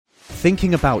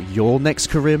thinking about your next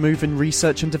career move in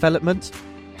research and development?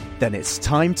 Then it's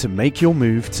time to make your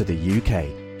move to the UK.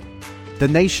 The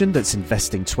nation that's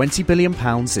investing £20 billion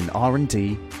in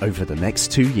R&D over the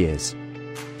next 2 years.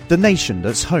 The nation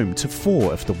that's home to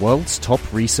 4 of the world's top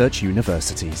research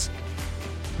universities.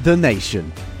 The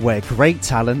nation where great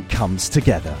talent comes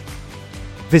together.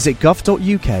 Visit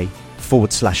gov.uk/great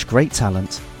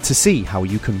talent to see how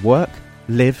you can work,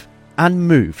 live and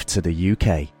move to the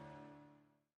UK.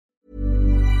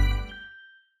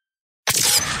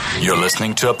 You're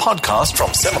listening to a podcast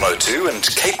from 702 and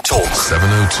Cape Talk.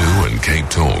 702 and Cape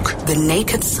Talk. The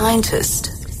Naked Scientist.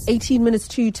 18 minutes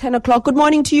to 10 o'clock. Good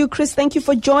morning to you, Chris. Thank you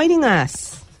for joining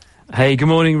us. Hey, good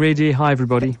morning, Reedy. Hi,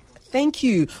 everybody. Thank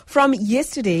you. From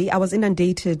yesterday, I was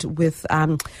inundated with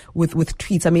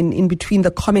tweets. I mean, in between the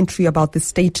commentary about the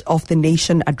State of the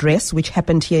Nation address, which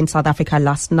happened here in South Africa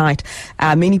last night,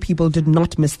 many people did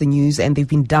not miss the news, and they've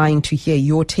been dying to hear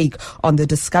your take on the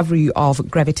discovery of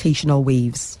gravitational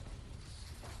waves.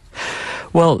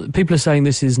 Well, people are saying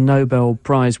this is Nobel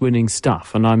Prize-winning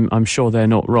stuff, and I'm sure they're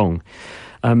not wrong.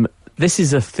 This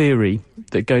is a theory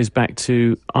that goes back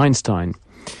to Einstein.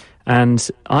 And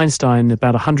Einstein,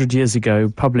 about 100 years ago,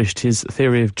 published his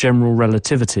theory of general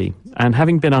relativity. And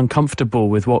having been uncomfortable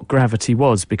with what gravity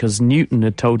was, because Newton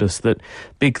had told us that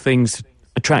big things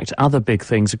attract other big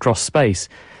things across space,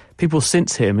 people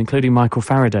since him, including Michael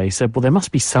Faraday, said, well, there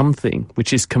must be something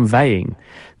which is conveying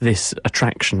this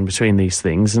attraction between these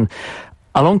things. And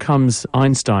along comes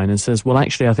Einstein and says, well,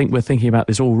 actually, I think we're thinking about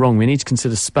this all wrong. We need to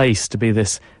consider space to be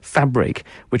this fabric,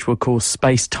 which we'll call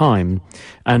space-time.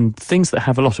 And things that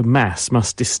have a lot of mass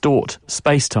must distort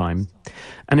space-time.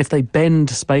 And if they bend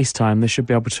space-time, they should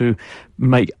be able to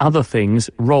make other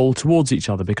things roll towards each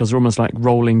other, because they're almost like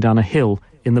rolling down a hill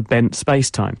in the bent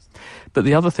space-time. But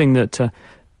the other thing that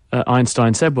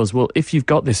Einstein said was, well, if you've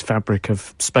got this fabric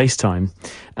of space-time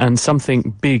and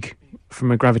something big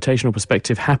from a gravitational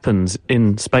perspective happens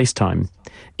in space-time,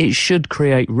 it should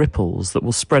create ripples that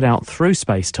will spread out through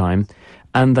space-time,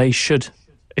 and they should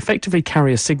effectively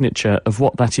carry a signature of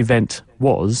what that event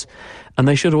was, and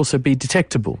they should also be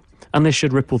detectable, and they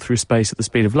should ripple through space at the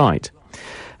speed of light.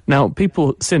 Now,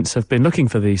 people since have been looking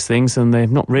for these things, and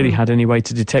they've not really had any way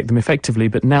to detect them effectively,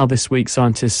 but now this week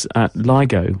scientists at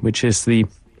LIGO, which is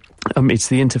it's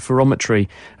the Interferometry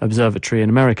Observatory in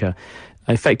America.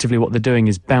 Effectively what they're doing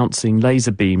is bouncing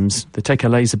laser beams. They take a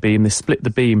laser beam, they split the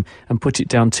beam and put it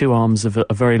down 2 arms of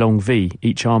a very long V.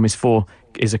 Each arm is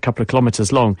a couple of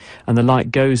kilometres long, and the light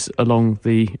goes along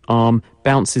the arm,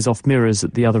 bounces off mirrors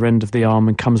at the other end of the arm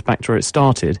and comes back to where it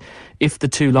started. If the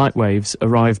 2 light waves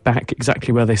arrive back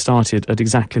exactly where they started at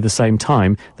exactly the same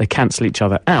time, they cancel each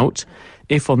other out.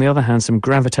 If, on the other hand, some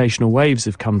gravitational waves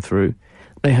have come through,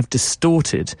 they have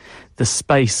distorted the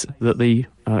space that the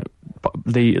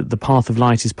path of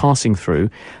light is passing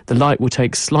through. The light will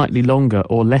take slightly longer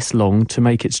or less long to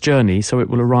make its journey, so it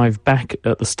will arrive back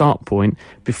at the start point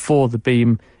before the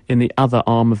beam in the other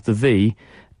arm of the V,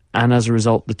 and as a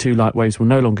result the 2 light waves will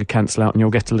no longer cancel out and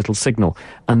you'll get a little signal.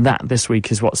 And that, this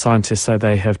week, is what scientists say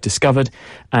they have discovered,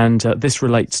 and this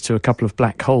relates to a couple of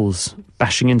black holes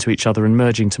bashing into each other and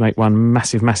merging to make one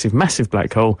massive, massive, massive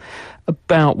black hole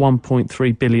about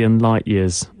 1.3 billion light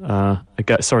years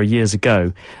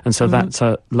ago. And so that's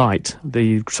light.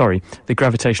 The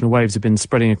gravitational waves have been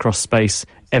spreading across space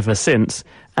ever since,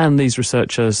 and these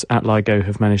researchers at LIGO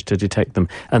have managed to detect them.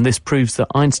 And this proves that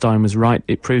Einstein was right.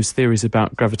 It proves theories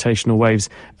about gravitational waves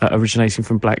originating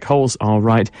from black holes are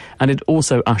right. And it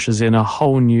also ushers in a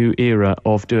whole new era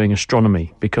of doing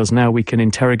astronomy, because now we can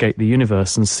interrogate the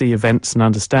universe and see events and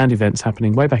understand events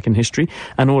happening way back in history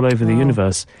and all over the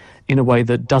universe in a way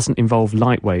that doesn't involve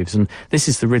light waves. And this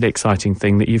is the really exciting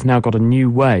thing, that you've now got a new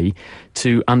way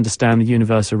to understand the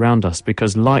universe around us,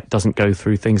 because light doesn't go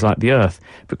through things like the Earth,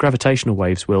 but gravitational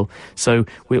waves will. So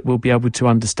we'll be able to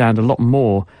understand a lot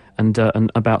more and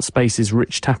about space's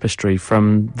rich tapestry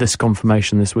from this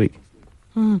confirmation this week.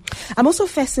 I'm also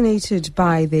fascinated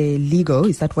by the LIGO.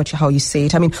 Is that how you say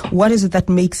it? I mean, what is it that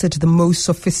makes it the most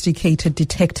sophisticated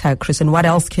detector, Chris, and what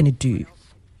else can it do?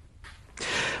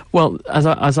 Well, as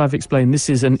I've explained, this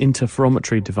is an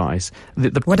interferometry device.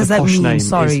 What does that mean?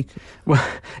 Sorry.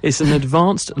 It's an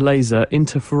advanced laser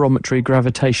interferometry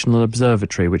gravitational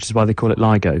observatory, which is why they call it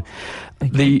LIGO.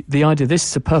 Okay. The idea, this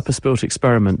is a purpose-built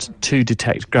experiment to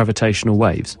detect gravitational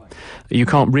waves. You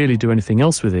can't really do anything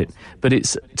else with it, but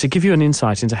it's to give you an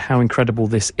insight into how incredible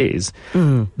this is.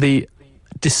 The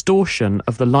distortion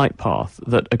of the light path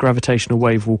that a gravitational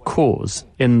wave will cause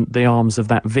in the arms of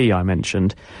that V I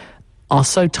mentioned, are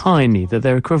so tiny that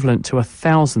they're equivalent to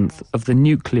 1,000th of the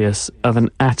nucleus of an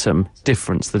atom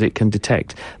difference that it can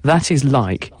detect. That is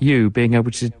like you being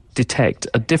able to detect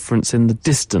a difference in the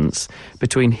distance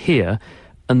between here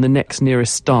and the next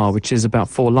nearest star, which is about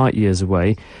 4 light years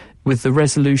away, with the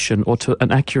resolution or to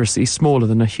an accuracy smaller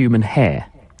than a human hair.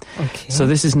 Okay. So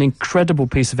this is an incredible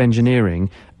piece of engineering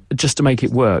just to make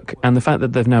it work, and the fact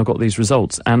that they've now got these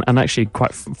results, and actually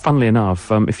quite funnily enough,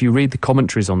 if you read the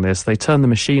commentaries on this, they turned the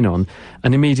machine on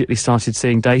and immediately started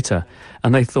seeing data,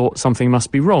 and they thought something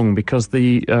must be wrong because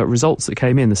the results that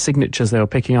came in, the signatures they were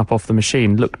picking up off the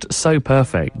machine looked so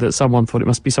perfect that someone thought it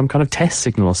must be some kind of test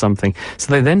signal or something.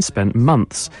 So they then spent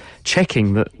months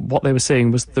checking that what they were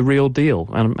seeing was the real deal,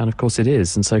 and of course it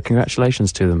is, and so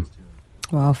congratulations to them.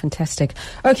 Wow, fantastic.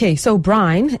 Okay, so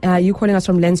Brian, you're calling us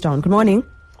from Lansdowne. Good morning.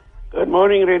 Good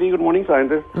morning, Reddy. Good morning,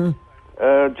 scientist.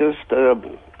 Just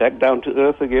back down to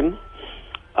earth again.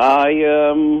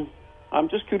 I'm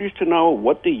just curious to know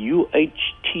what the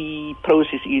UHT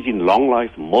process is in long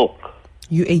life milk.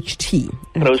 UHT.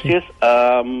 Process.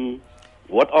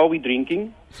 What are we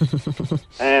drinking?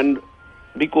 And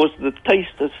because the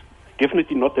taste is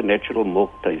definitely not the natural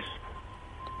milk taste.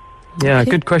 Yeah,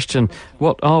 good question.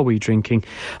 What are we drinking?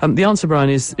 The answer, Brian,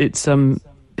 is it's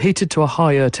heated to a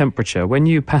higher temperature. When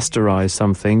you pasteurize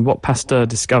something, what Pasteur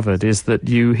discovered is that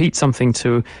you heat something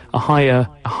to a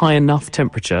high enough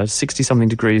temperature, 60-something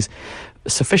degrees,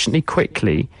 sufficiently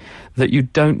quickly that you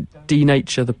don't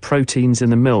denature the proteins in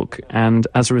the milk and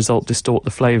as a result distort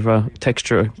the flavour,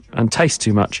 texture and taste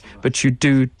too much, but you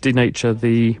do denature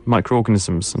the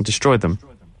microorganisms and destroy them.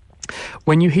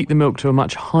 When you heat the milk to a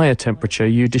much higher temperature,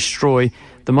 you destroy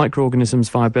the microorganisms'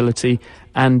 viability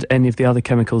and any of the other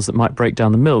chemicals that might break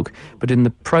down the milk. But in the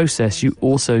process, you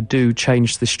also do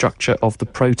change the structure of the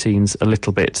proteins a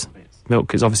little bit.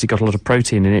 Milk has obviously got a lot of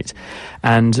protein in it,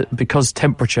 and because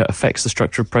temperature affects the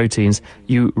structure of proteins,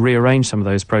 you rearrange some of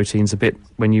those proteins a bit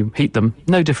when you heat them.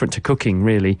 No different to cooking,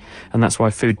 really, and that's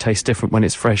why food tastes different when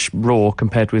it's fresh, raw,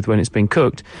 compared with when it's been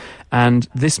cooked. And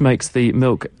this makes the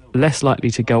milk less likely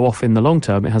to go off in the long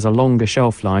term. It has a longer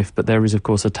shelf life, but there is, of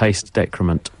course, a taste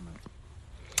decrement.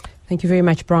 Thank you very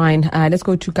much, Brian. Let's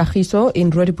go to Kagiso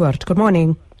in Roodepoort. Good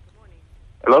morning.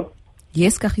 Hello?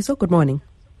 Yes, Kagiso, good morning.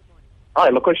 Hi,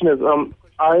 my question is,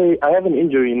 I have an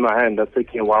injury in my hand that's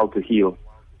taking a while to heal.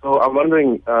 So I'm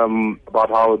wondering about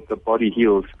how the body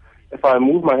heals. If I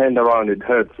move my hand around, it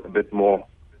hurts a bit more.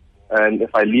 And if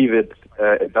I leave it,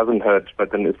 it doesn't hurt,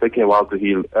 but then it's taking a while to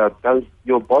heal. Does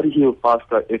your body heal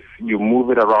faster if you move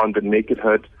it around and make it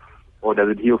hurt, or does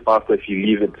it heal faster if you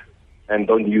leave it and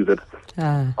don't use it?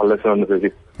 I'll listen on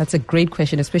the That's a great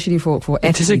question, especially for athletes.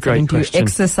 It is a great question. Do you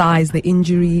exercise the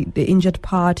injured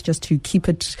part just to keep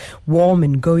it warm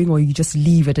and going, or you just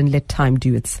leave it and let time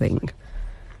do its thing?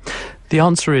 The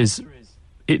answer is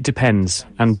it depends,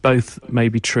 and both may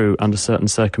be true under certain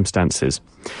circumstances.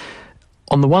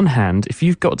 On the one hand, if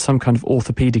you've got some kind of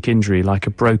orthopedic injury like a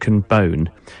broken bone,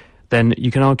 then you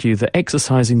can argue that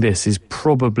exercising this is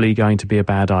probably going to be a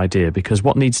bad idea, because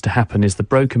what needs to happen is the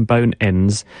broken bone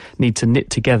ends need to knit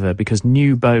together because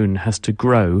new bone has to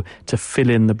grow to fill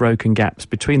in the broken gaps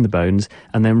between the bones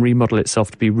and then remodel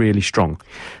itself to be really strong.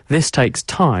 This takes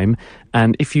time,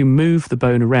 and if you move the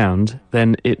bone around,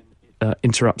 then it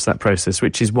interrupts that process,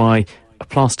 which is why a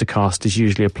plaster cast is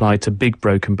usually applied to big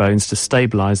broken bones to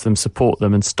stabilise them, support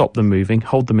them and stop them moving,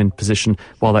 hold them in position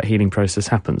while that healing process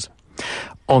happens.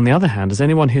 On the other hand, as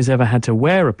anyone who's ever had to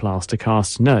wear a plaster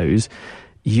cast knows,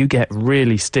 you get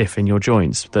really stiff in your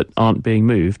joints that aren't being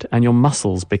moved, and your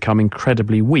muscles become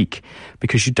incredibly weak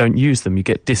because you don't use them. You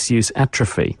get disuse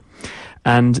atrophy.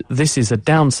 And this is a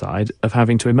downside of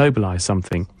having to immobilise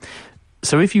something.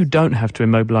 So if you don't have to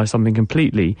immobilise something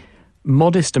completely,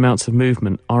 modest amounts of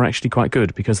movement are actually quite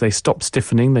good because they stop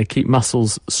stiffening, they keep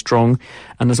muscles strong,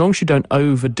 and as long as you don't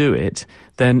overdo it,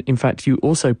 then in fact you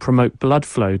also promote blood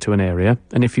flow to an area.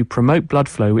 And if you promote blood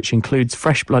flow, which includes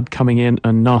fresh blood coming in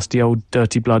and nasty old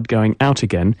dirty blood going out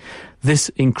again, this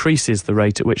increases the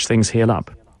rate at which things heal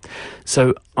up.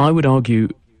 So I would argue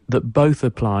that both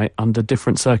apply under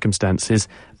different circumstances,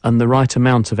 and the right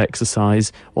amount of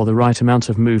exercise or the right amount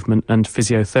of movement and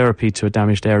physiotherapy to a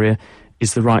damaged area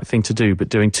is the right thing to do, but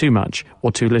doing too much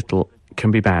or too little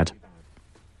can be bad.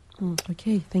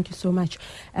 Okay, thank you so much.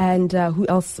 And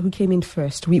who came in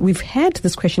first? We've had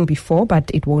this question before, but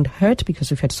it won't hurt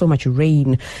because we've had so much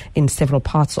rain in several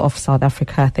parts of South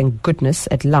Africa, thank goodness,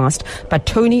 at last. But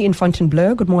Tony in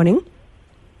Fontainebleau, good morning.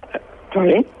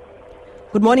 Tony?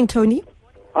 Good morning, Tony.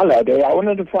 Hello there. I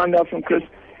wanted to find out from Chris,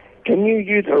 can you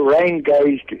use a rain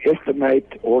gauge to estimate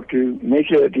or to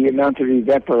measure the amount of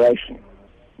evaporation?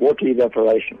 Water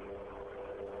evaporation.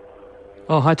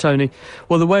 Oh, hi, Tony.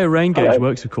 Well, the way a rain gauge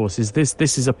works, of course, is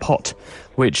this is a pot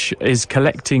which is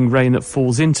collecting rain that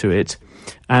falls into it,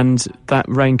 and that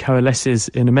rain coalesces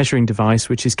in a measuring device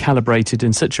which is calibrated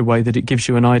in such a way that it gives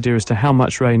you an idea as to how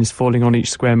much rain is falling on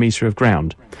each square metre of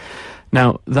ground.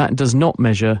 Now, that does not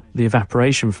measure the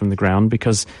evaporation from the ground,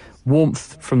 because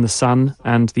warmth from the sun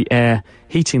and the air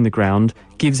heating the ground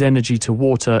gives energy to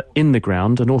water in the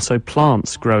ground, and also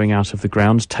plants growing out of the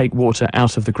ground take water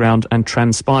out of the ground and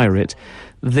transpire it.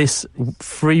 This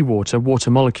free water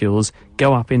molecules,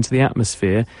 go up into the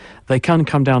atmosphere. They can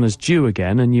come down as dew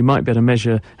again, and you might be able to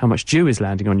measure how much dew is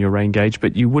landing on your rain gauge,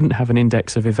 but you wouldn't have an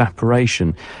index of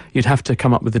evaporation. You'd have to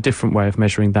come up with a different way of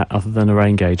measuring that other than a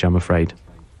rain gauge, I'm afraid.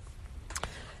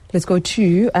 Let's go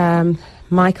to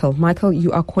Michael. Michael,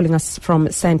 you are calling us from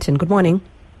Sandton. Good morning.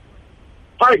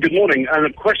 Hi, good morning. And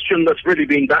a question that's really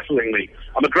been baffling me.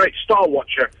 I'm a great star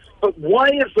watcher, but why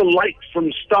is the light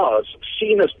from stars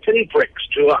seen as pinpricks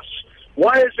to us?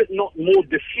 Why is it not more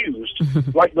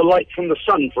diffused, like the light from the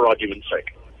sun, for argument's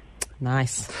sake?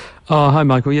 Nice. Oh, hi,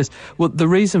 Michael. Yes. Well, the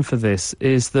reason for this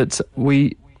is that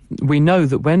we know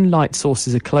that when light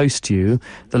sources are close to you,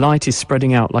 the light is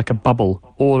spreading out like a bubble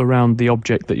all around the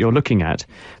object that you're looking at.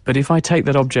 But if I take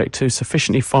that object to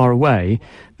sufficiently far away,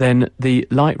 then the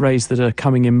light rays that are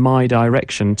coming in my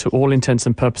direction, to all intents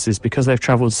and purposes, because they've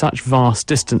travelled such vast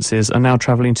distances, are now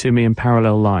travelling to me in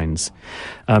parallel lines.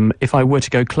 If I were to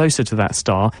go closer to that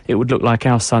star, it would look like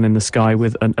our sun in the sky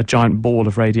with a giant ball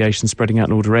of radiation spreading out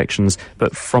in all directions.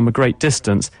 But from a great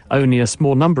distance, only a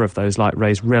small number of those light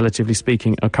rays, relatively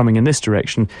speaking, are coming in this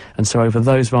direction. And so over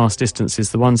those vast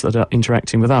distances, the ones that are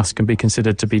interacting with us can be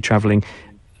considered to be travelling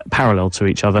parallel to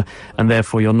each other, and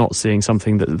therefore you're not seeing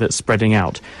something that's spreading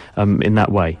out in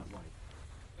that way.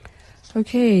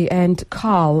 Okay, and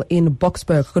Carl in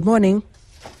Boksburg. Good morning.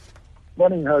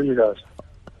 Morning, how are you guys?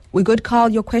 We good, Carl?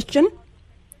 Your question?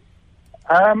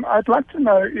 I'd like to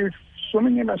know if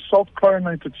swimming in a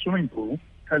salt-chlorinated swimming pool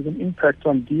has an impact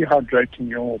on dehydrating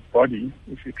your body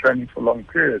if you're training for long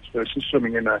periods versus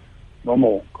swimming in a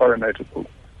normal chlorinated pool.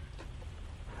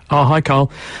 Oh, hi, Carl.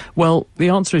 Well, the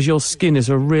answer is your skin is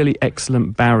a really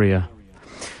excellent barrier.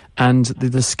 And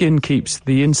the skin keeps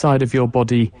the inside of your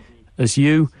body as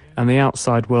you and the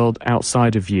outside world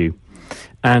outside of you.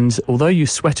 And although you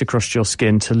sweat across your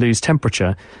skin to lose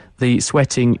temperature, the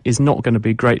sweating is not going to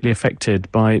be greatly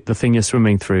affected by the thing you're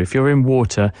swimming through. If you're in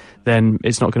water, then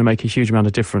it's not going to make a huge amount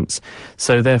of difference.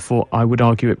 So therefore, I would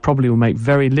argue it probably will make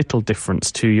very little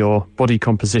difference to your body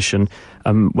composition,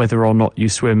 whether or not you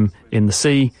swim in the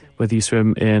sea, whether you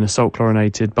swim in a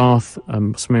salt-chlorinated bath,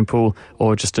 swimming pool,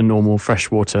 or just a normal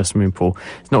freshwater swimming pool.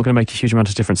 It's not going to make a huge amount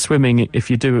of difference. Swimming, if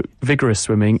you do vigorous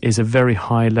swimming, is a very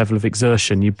high level of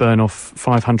exertion. You burn off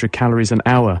 500 calories an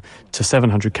hour to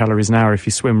 700 calories an hour if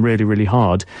you swim really, really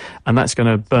hard. And that's going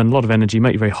to burn a lot of energy,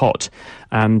 make you very hot,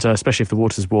 and especially if the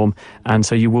water's warm. And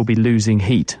so you will be losing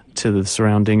heat to the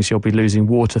surroundings. You'll be losing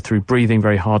water through breathing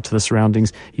very hard to the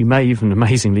surroundings. You may even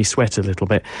amazingly sweat a little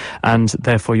bit, and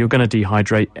therefore you're going to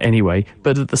dehydrate anyway.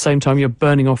 But at the same time, you're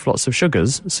burning off lots of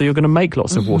sugars, so you're going to make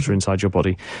lots of water inside your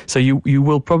body. So you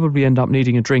will probably end up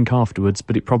needing a drink afterwards,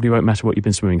 but it probably won't matter what you've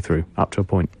been swimming through, up to a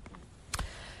point.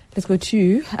 Let's go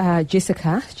to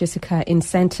Jessica. Jessica in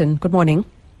Sandton. Good morning.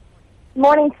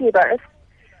 Morning to you both.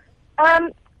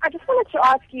 I just wanted to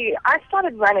ask you, I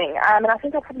started running, and I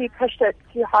think I probably pushed it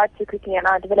too hard too quickly, and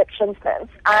I developed shin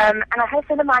splints. And I had a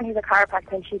friend of mine who's a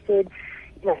chiropractor, and she said,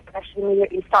 I should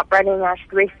immediately stop running, I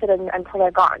should rest it until they're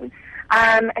gone.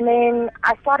 And then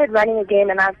I started running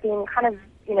again, and I've been kind of,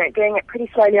 doing it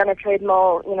pretty slowly on a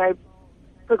treadmill,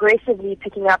 progressively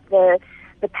picking up the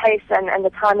pace and the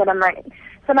time that I'm running.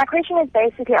 So my question is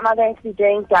basically, am I going to be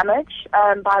doing damage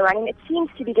by running? It seems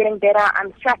to be getting better.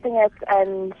 I'm strapping it,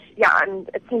 and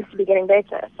it seems to be getting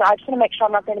better. So I just want to make sure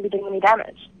I'm not going to be doing any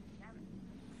damage.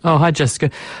 Oh, hi,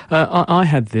 Jessica. I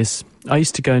had this. I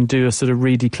used to go and do a sort of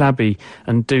Reedy Clabby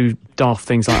and do daft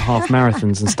things like half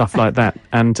marathons and stuff like that.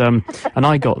 And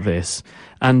I got this.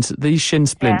 And these shin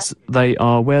splints, they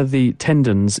are where the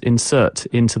tendons insert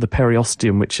into the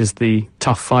periosteum, which is the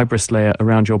tough fibrous layer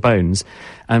around your bones,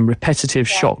 and repetitive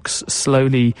shocks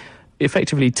slowly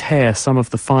effectively tear some of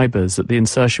the fibres at the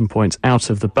insertion points out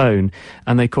of the bone,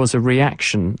 and they cause a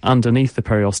reaction underneath the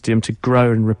periosteum to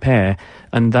grow and repair,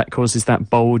 and that causes that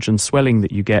bulge and swelling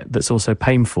that you get that's also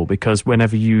painful, because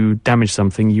whenever you damage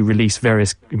something you release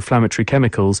various inflammatory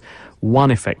chemicals,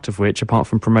 one effect of which, apart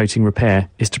from promoting repair,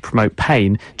 is to promote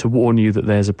pain, to warn you that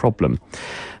there's a problem.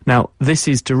 Now, this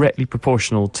is directly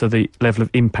proportional to the level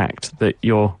of impact that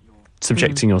you're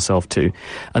subjecting yourself to.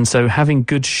 And so having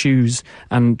good shoes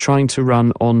and trying to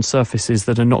run on surfaces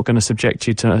that are not going to subject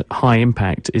you to high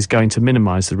impact is going to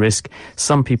minimise the risk.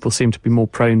 Some people seem to be more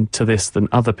prone to this than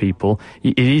other people.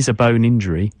 It is a bone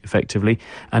injury, effectively,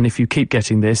 and if you keep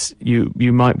getting this, you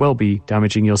might well be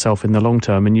damaging yourself in the long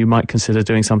term, and you might consider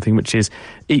doing something which is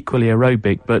equally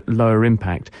aerobic but lower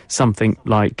impact, something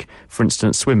like, for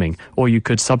instance, swimming. Or you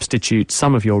could substitute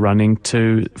some of your running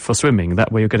for swimming.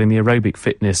 That way you're getting the aerobic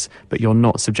fitness, but you're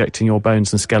not subjecting your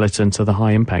bones and skeleton to the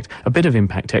high impact. A bit of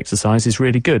impact exercise is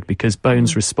really good because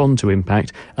bones respond to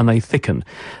impact and they thicken.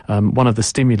 One of the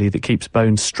stimuli that keeps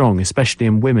bones strong, especially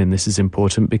in women, this is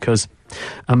important because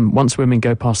once women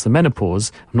go past the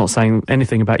menopause, I'm not saying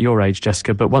anything about your age,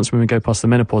 Jessica, but once women go past the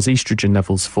menopause, estrogen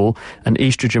levels fall, and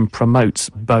estrogen promotes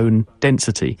bone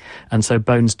density, and so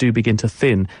bones do begin to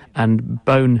thin, and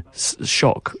bone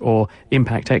shock or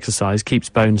impact exercise keeps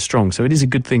bones strong. So it is a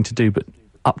good thing to do, but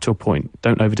up to a point.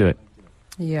 Don't overdo it.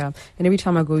 Yeah, and every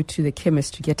time I go to the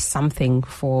chemist to get something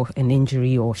for an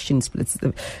injury or shin splits,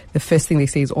 the first thing they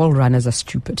say is all runners are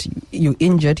stupid. You're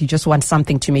injured, you just want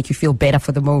something to make you feel better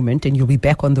for the moment, and you'll be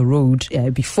back on the road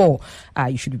before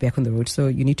you should be back on the road. So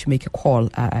you need to make a call,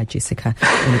 Jessica,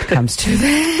 when it comes to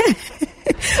that.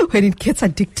 When it gets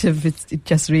addictive, it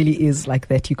just really is like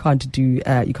that. You can't do.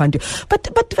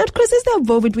 But Chris, is there a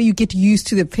moment where you get used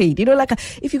to the pain? You know, like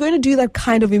if you're going to do that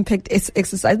kind of impact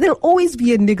exercise, there'll always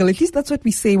be a niggle. At least that's what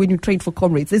we say when you train for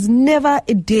comrades. There's never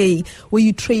a day where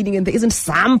you're training and there isn't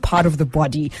some part of the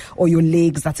body or your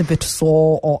legs that's a bit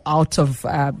sore or out of,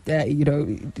 that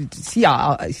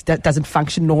doesn't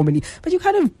function normally. But you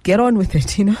kind of get on with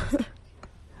it, you know.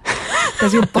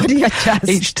 Does your body adjust?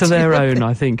 Each to their own,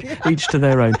 I think. Each to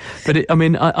their own. But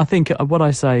I think what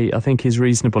I say, I think is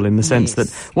reasonable in the sense that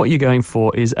what you're going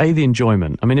for is the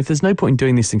enjoyment. I mean, if there's no point in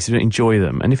doing these things, you don't enjoy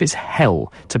them. And if it's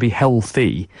hell to be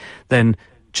healthy, then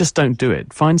just don't do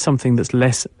it. Find something that's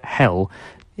less hell.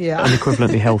 Yeah. And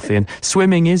equivalently healthy. And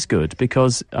swimming is good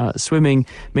because swimming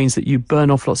means that you burn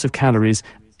off lots of calories.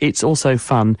 It's also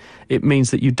fun. It means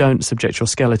that you don't subject your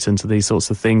skeleton to these sorts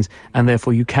of things, and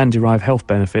therefore you can derive health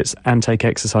benefits and take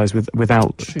exercise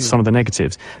without some of the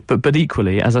negatives. But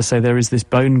equally, as I say, there is this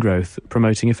bone growth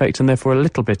promoting effect, and therefore a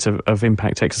little bit of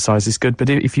impact exercise is good.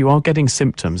 But if you are getting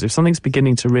symptoms, if something's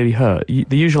beginning to really hurt,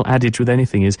 the usual adage with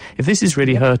anything is, if this is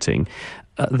really hurting,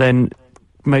 then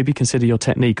maybe consider your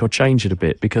technique or change it a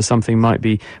bit, because something might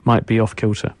be off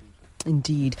kilter.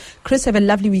 Indeed. Chris, have a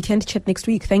lovely weekend. Chat next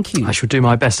week. Thank you. I shall do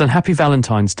my best, and happy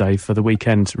Valentine's Day for the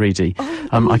weekend, Reedy.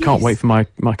 I can't wait for my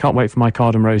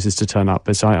card and roses to turn up,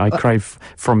 as I crave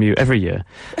from you every year.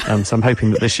 So I'm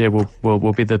hoping that this year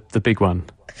will be the big one.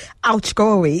 Ouch!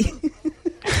 Go away.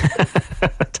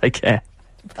 Take care.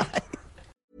 Bye.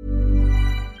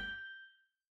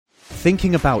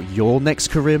 Thinking about your next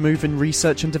career move in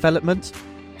research and development?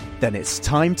 Then it's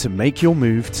time to make your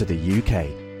move to the UK.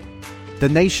 The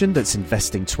nation that's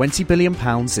investing £20 billion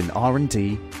in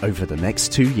R&D over the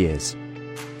next 2 years.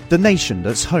 The nation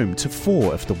that's home to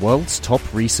 4 of the world's top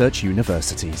research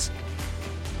universities.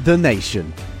 The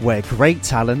nation where great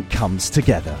talent comes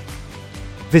together.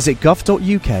 Visit gov.uk/great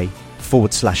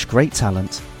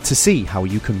talent to see how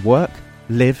you can work,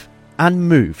 live and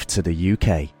move to the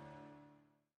UK.